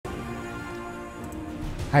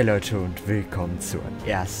Hi Leute und willkommen zur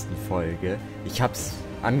ersten Folge. Ich hab's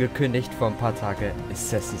angekündigt vor ein paar Tagen,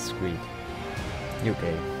 Assassin's Creed. New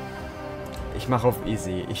Game. Ich mache auf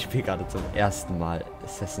Easy, ich spiele gerade zum ersten Mal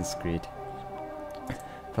Assassin's Creed.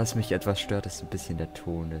 Was mich etwas stört, ist ein bisschen der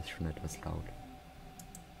Ton, der ist schon etwas laut.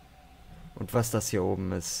 Und was das hier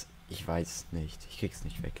oben ist, ich weiß nicht, ich krieg's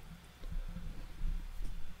nicht weg.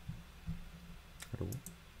 Hallo?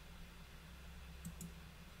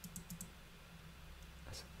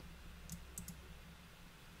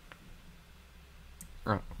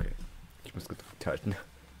 Ah, okay. Ich muss gedrückt halten.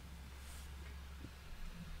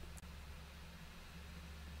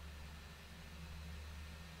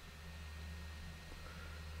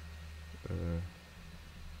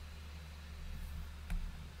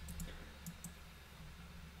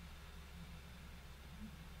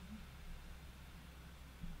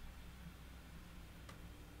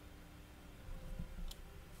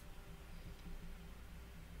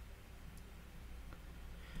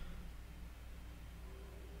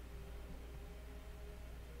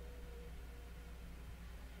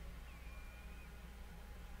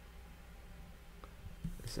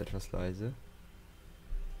 Ist etwas leise.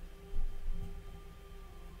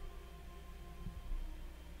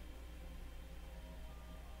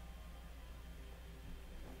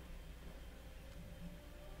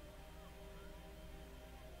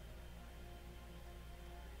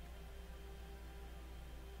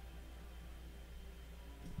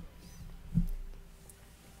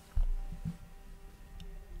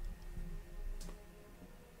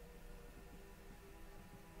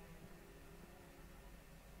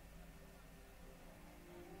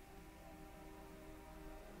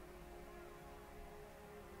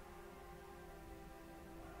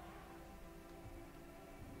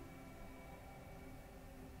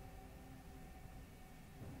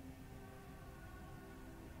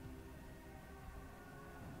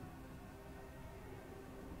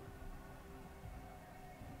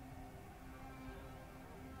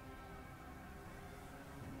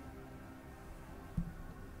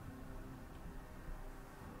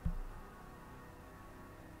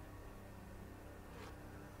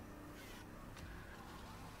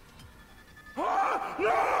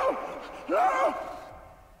 No! No!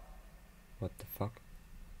 What the fuck?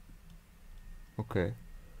 Okay.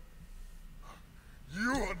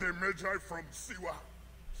 You are the Magi from Siwa.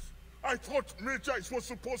 I thought Magi was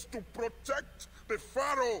supposed to protect the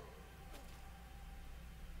Pharaoh.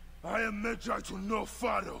 I am Magi to no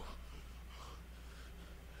Pharaoh.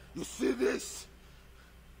 You see this?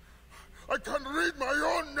 I can read my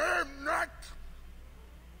own name, Nat.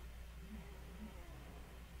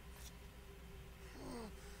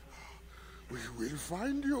 We will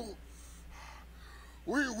find you.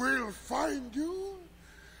 We will find you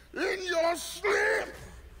in your sleep.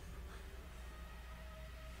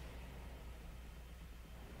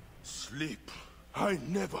 Sleep? I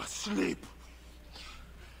never sleep.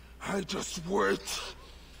 I just wait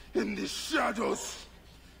in the shadows,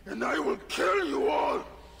 and I will kill you all.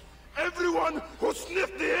 Everyone who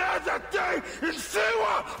sniffed the air that day in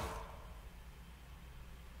Siwa!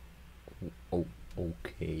 Oh,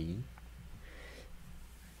 okay.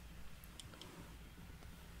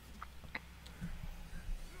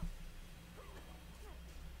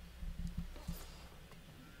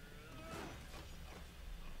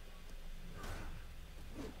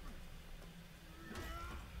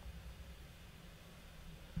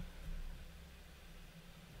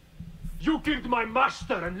 You killed my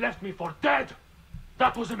master and left me for dead!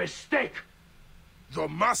 That was a mistake! Your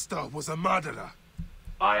master was a murderer.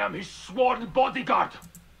 I am his sworn bodyguard!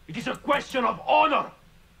 It is a question of honor!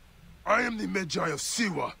 I am the Magi of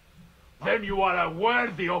Siwa. Then you are a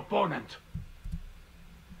worthy opponent.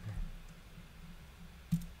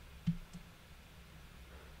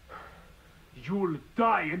 You'll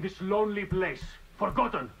die in this lonely place,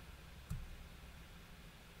 forgotten.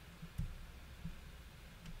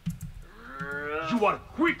 You are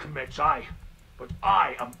quick, Magi, but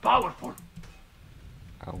I am powerful.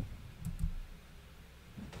 Ow.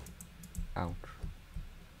 Ouch.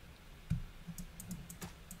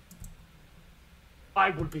 I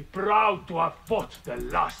will be proud to have fought the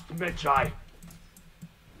last Magi.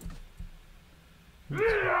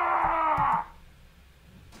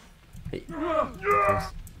 Hey.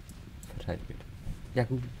 Was? Verteidigt. Ja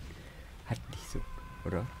gut. Hat nicht so,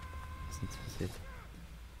 oder? Was ist jetzt passiert?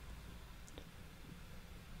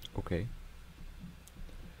 Okay.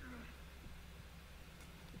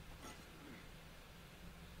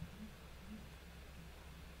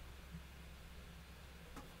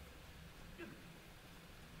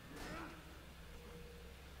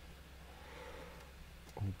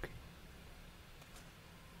 Okay.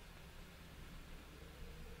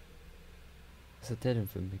 Was hat der denn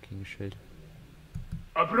für ein Wikinger-Schild?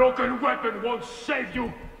 A broken weapon won't save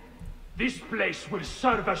you. This place will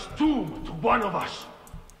serve as tomb to one of us.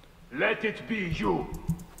 Let it be you.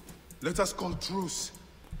 Let us call truce.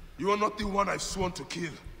 You are not the one I've sworn to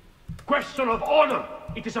kill. Question of honor.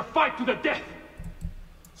 It is a fight to the death.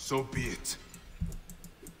 So be it.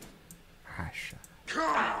 Hasche.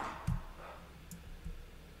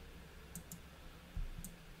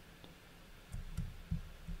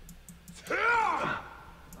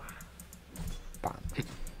 Bam.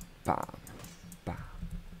 Bam. Bam.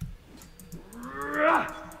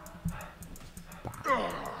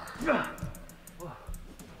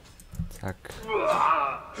 Zack.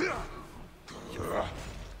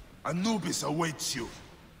 Anubis awaits you.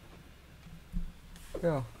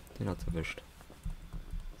 Ja, den hat's erwischt.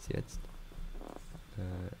 Was jetzt?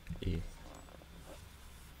 E.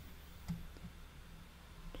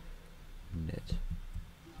 Nett.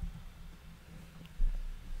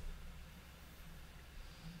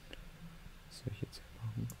 Was soll ich jetzt hier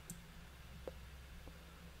machen?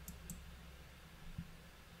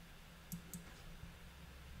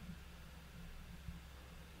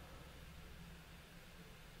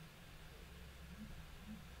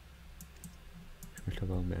 Ich möchte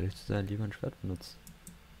aber, um ehrlich zu sein, lieber ein Schwert benutzen.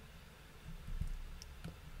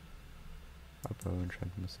 Aber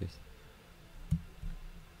anscheinend muss ich.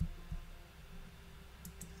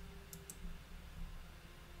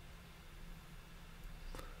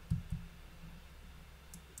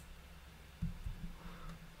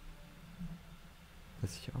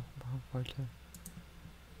 Was ich auch machen wollte.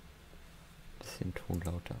 Bisschen Ton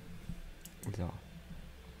lauter. So.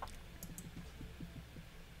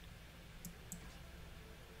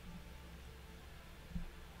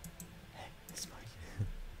 Was mach ich?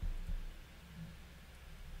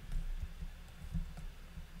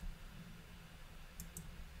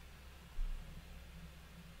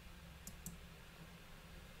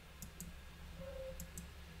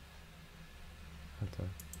 Alter.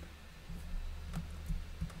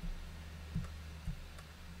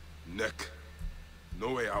 Neck.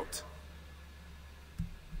 No way out.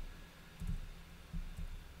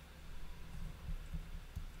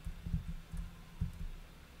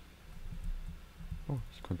 Oh,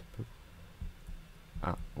 ich konnte.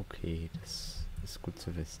 Ah, okay, das ist gut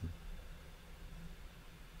zu wissen.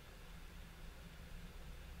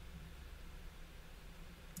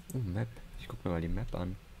 Oh, Map. Ich guck mir mal die Map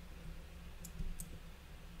an.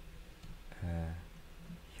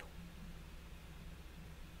 Jo.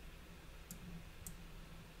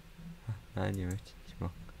 Ah, nein, die möchte ich nicht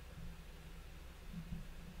machen.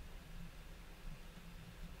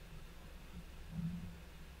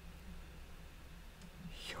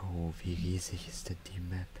 Jo, wie riesig ist denn die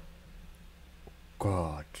Map? Oh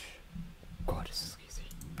Gott. Oh Gott, ist es riesig.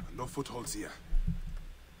 No footholds here.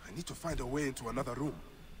 I need to find a way into another room.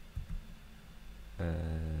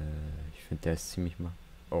 Ich finde, der ist ziemlich mal.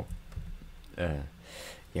 Oh.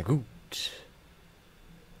 Ja gut.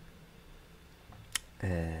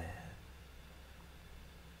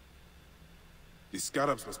 The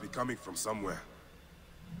scarabs must be coming from somewhere.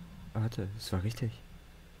 Warte, das war richtig.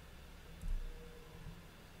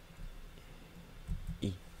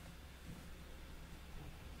 I.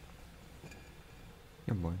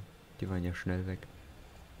 Ja moin, die waren ja schnell weg.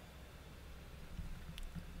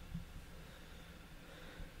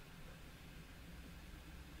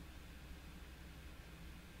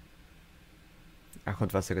 Ach,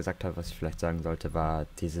 und was er gesagt hat, was ich vielleicht sagen sollte, war,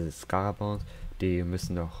 diese Scarabons, die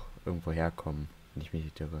müssen doch irgendwo herkommen, wenn ich mich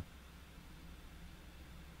nicht irre.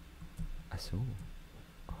 Ach so.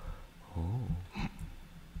 Oh.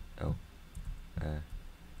 Oh. 1.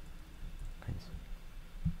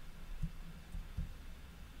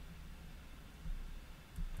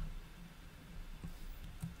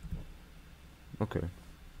 Okay.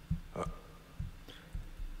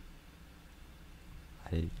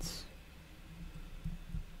 Halt.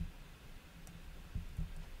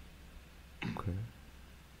 Okay.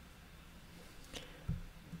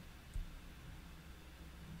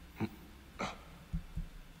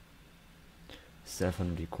 Das ist einfach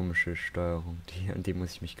nur die komische Steuerung, an die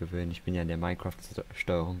muss ich mich gewöhnen. Ich bin ja in der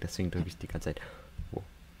Minecraft-Steuerung, deswegen drücke ich die ganze Zeit. Oh.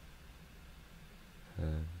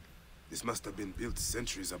 This must have been built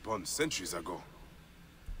centuries upon centuries ago.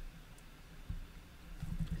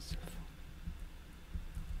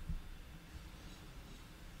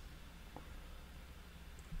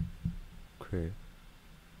 Okay.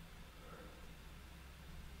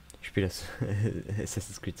 Ich spiele das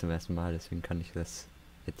Assassin's Creed zum ersten Mal, deswegen kann ich das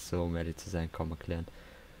jetzt so, um ehrlich zu sein, kaum erklären.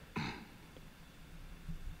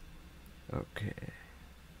 Okay.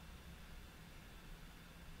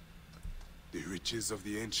 The riches of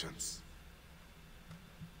the ancients.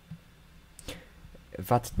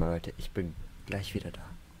 Wartet mal, Leute, ich bin gleich wieder da.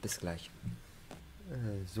 Bis gleich.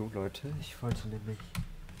 So, Leute, ich wollte nämlich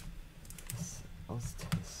das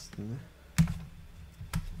austesten.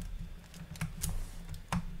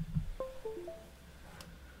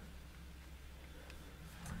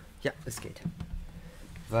 Ja, es geht.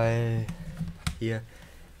 Weil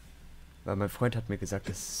mein Freund hat mir gesagt,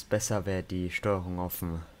 dass es besser wäre, die Steuerung auf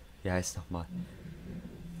dem, wie heißt nochmal?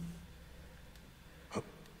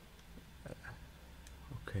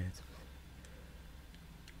 Okay, jetzt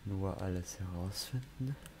nur alles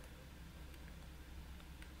herausfinden.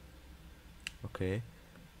 Okay.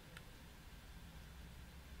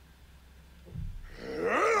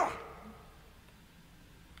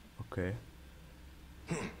 Okay.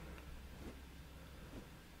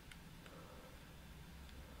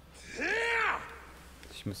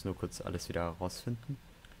 Ich muss nur kurz alles wieder herausfinden.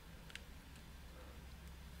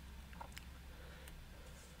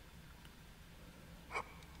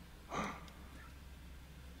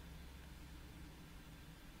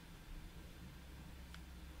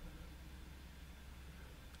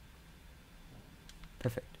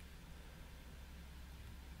 Perfekt.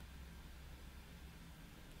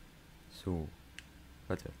 So.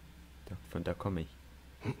 Warte. Von da komme ich.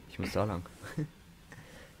 Ich muss da lang.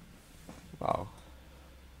 Wow.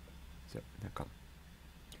 So, na komm.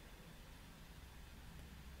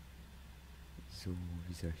 So,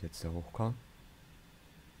 wie soll ich jetzt da hochkommen?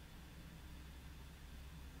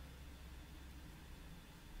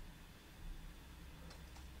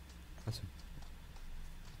 Achso.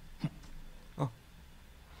 Oh.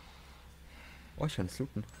 Oh, ich kann es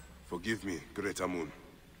looten. Forgive me, Great Amun.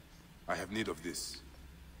 I have need of this.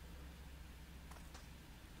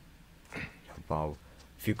 Ja, wow.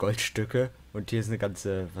 4 Goldstücke und hier ist eine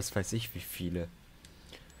ganze, was weiß ich wie viele.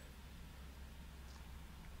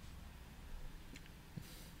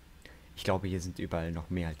 Ich glaube, hier sind überall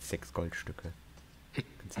noch mehr als 6 Goldstücke.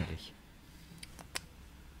 Ganz ehrlich.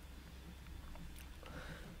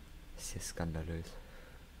 Das ist ja skandalös.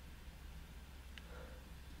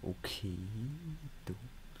 Okay.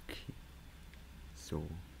 Okay. So.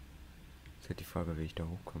 Jetzt halt die Frage, wie ich da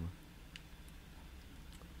hochkomme.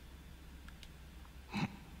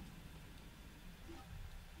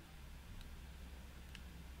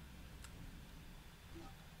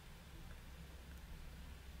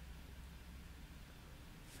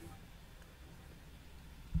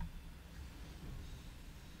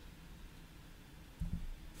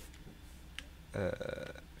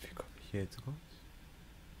 Wie komme ich hier jetzt raus?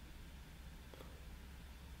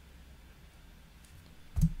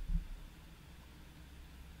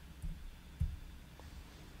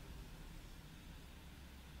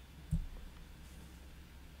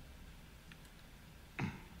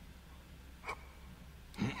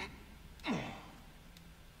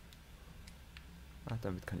 Ah,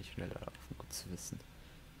 damit kann ich schneller laufen, gut zu wissen.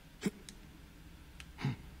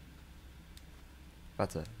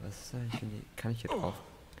 Warte, was ist eigentlich, kann ich hier drauf?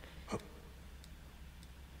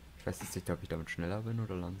 Ich weiß jetzt nicht, ob ich damit schneller bin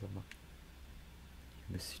oder langsamer. Hier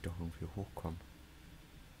müsste ich doch irgendwie hochkommen.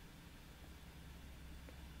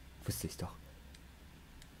 Wusste ich doch.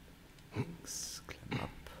 X, klemm ab.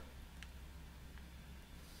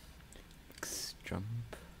 X, jump.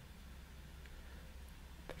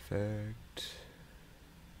 Perfekt.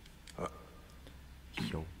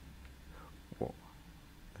 Jo. Wow.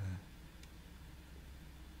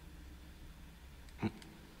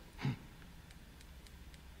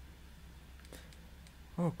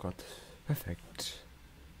 Oh Gott. Perfekt.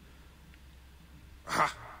 Aha!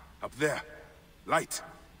 Up there! Light!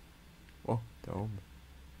 Oh, da oben.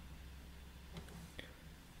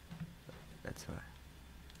 Jetzt mal.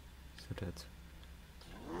 So, jetzt.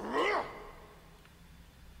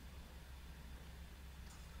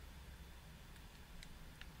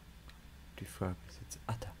 Die Frage ist jetzt.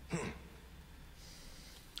 Ah, da.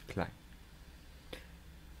 Klein.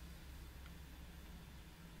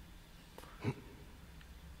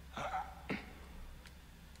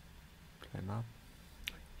 Klein mal.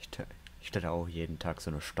 Ich stelle auch jeden Tag so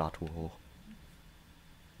eine Statue hoch.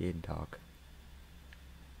 Jeden Tag.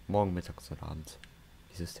 Morgen, mittags und abends.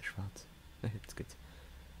 Wieso ist der schwarz? Na, jetzt geht's.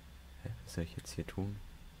 Hä, was soll ich jetzt hier tun?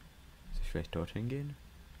 Soll ich vielleicht dorthin gehen?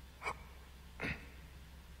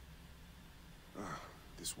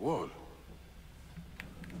 This wall.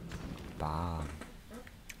 Bam.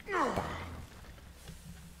 Bam.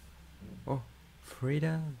 Oh,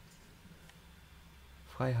 Freedom.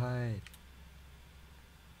 Freiheit.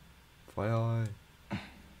 Freiheit.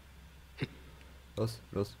 Los,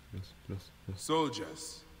 los, los, los, los.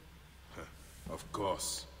 Soldiers. Of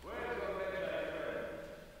course.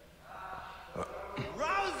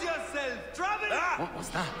 Rouse yourself, traveler! What was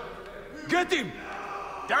that? Get him!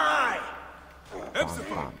 Die!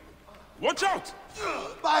 Anfang! Watch out!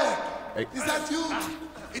 Bayek! Is that you?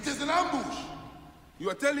 It is an ambush! You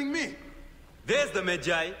are telling me? There's the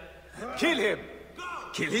Medjay. Kill him!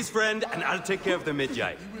 Kill his friend and I'll take care of the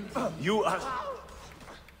Medjay. You are...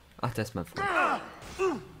 Ach, der ist mein Freund.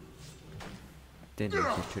 Den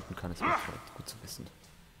ich nicht töten kann, ist mein Freund. Gut zu wissen.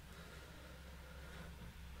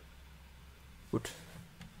 Gut.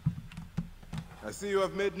 I see you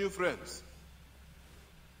have made new friends.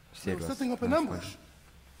 Ich sehe, du hast Setting up an neue ambush. Freunde.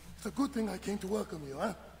 It's a good thing I came to welcome you,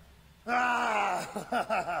 huh?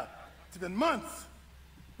 Ah! It's been months.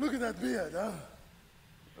 Look at that beard, huh?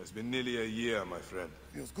 It's been nearly a year, my friend.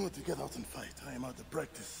 Feels good to get out and fight. I am out of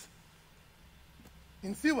practice.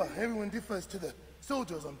 In Siwa, everyone defers to the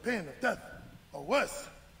soldiers on pain of death, or worse.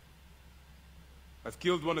 I've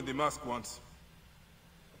killed one of the masked ones.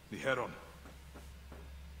 The Heron.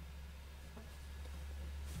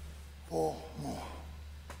 4 more.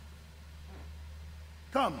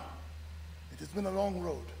 Come. It has been a long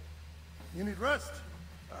road. You need rest?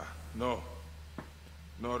 No.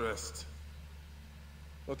 No rest.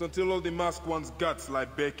 Not until all the masked one's guts lie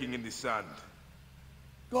baking in the sand.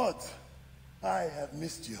 God, I have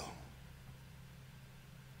missed you.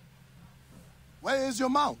 Where is your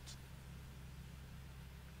mount?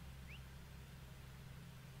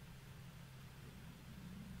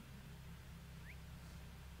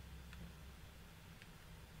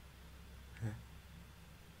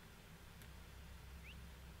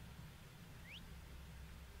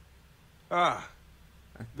 Ah,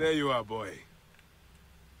 there you are, boy.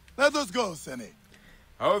 Let us go, Seni.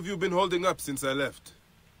 How have you been holding up since I left?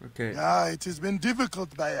 Okay. Ah, it has been difficult,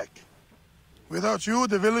 Bayek. Without you,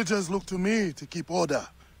 the villagers look to me to keep order.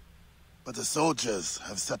 But the soldiers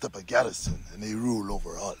have set up a garrison, and they rule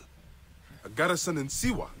over all. A garrison in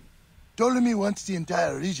Siwa? Ptolemy wants the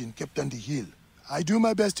entire region kept on the hill. I do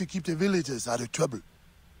my best to keep the villagers out of trouble.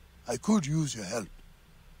 I could use your help.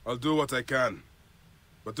 I'll do what I can.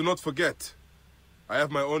 But do not forget, I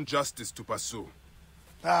have my own justice to pursue.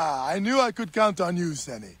 Ah, I knew I could count on you,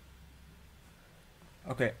 Seni.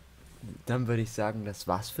 Okay. Dann würde ich sagen, das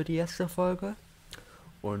war's für die erste Folge.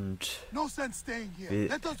 Und No sense staying here. wir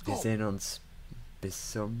Let us wir go. sehen uns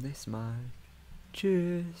bis zum nächsten Mal.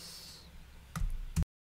 Tschüss.